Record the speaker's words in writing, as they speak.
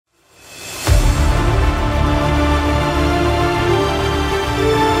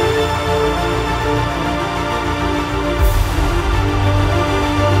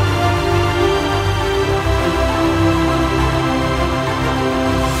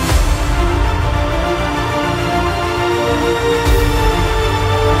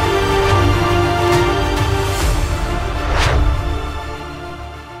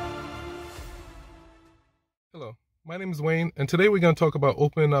and today we're going to talk about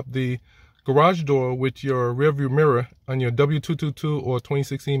opening up the garage door with your rear view mirror on your W222 or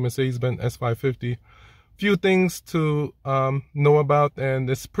 2016 Mercedes Benz S550. Few things to know about, and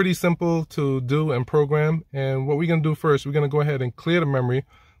it's pretty simple to do and program. And what we're going to do first, we're going to go ahead and clear the memory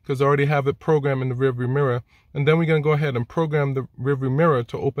because I already have it programmed in the rear view mirror, and then we're going to go ahead and program the rear view mirror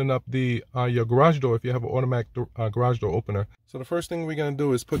to open up the your garage door if you have an automatic garage door opener. So the first thing we're going to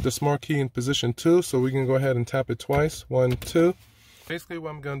do is put the smart key in position 2, so we can go ahead and tap it twice. 1, 2. Basically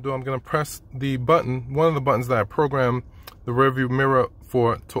what I'm going to do, I'm going to press the button, one of the buttons that I programmed the rear view mirror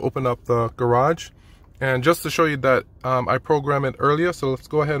for, to open up the garage. And just to show you that I programmed it earlier, so let's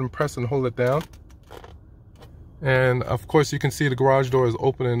go ahead and press and hold it down. And of course you can see the garage door is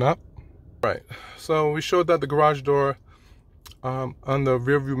opening up. Right, so we showed that the garage door on the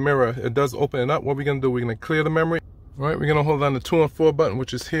rear view mirror, it does open it up. What we're going to do, we're going to clear the memory. All right, we're going to hold down the 2 and 4 button,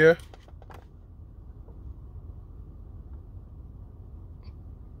 which is here.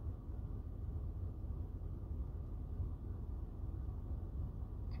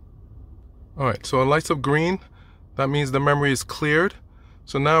 All right, so it lights up green. That means the memory is cleared.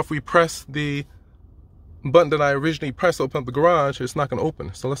 So now if we press the button that I originally pressed to open up the garage, it's not going to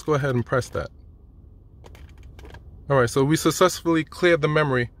open. So let's go ahead and press that. All right, so we successfully cleared the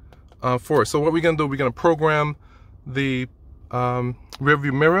memory for it. So what we're going to do, we're going to program the rear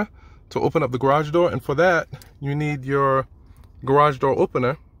view mirror to open up the garage door. And for that, you need your garage door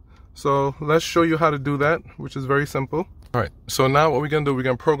opener. So let's show you how to do that, which is very simple. All right, so now what we're going to do, we're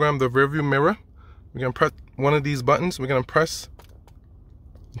going to program the rear view mirror. We're going to press one of these buttons. We're going to press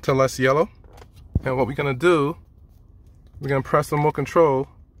until that's yellow. And what we're going to do, we're going to press the remote control.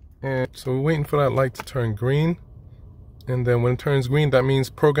 And so we're waiting for that light to turn green. And then when it turns green, that means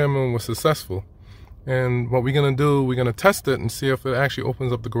programming was successful. And what we're going to do, we're going to test it and see if it actually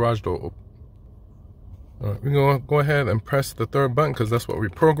opens up the garage door. All right, we're going to go ahead and press the 3rd button because that's what we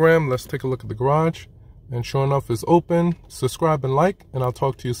programmed. Let's take a look at the garage. And sure enough, it's open. Subscribe and like, and I'll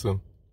talk to you soon.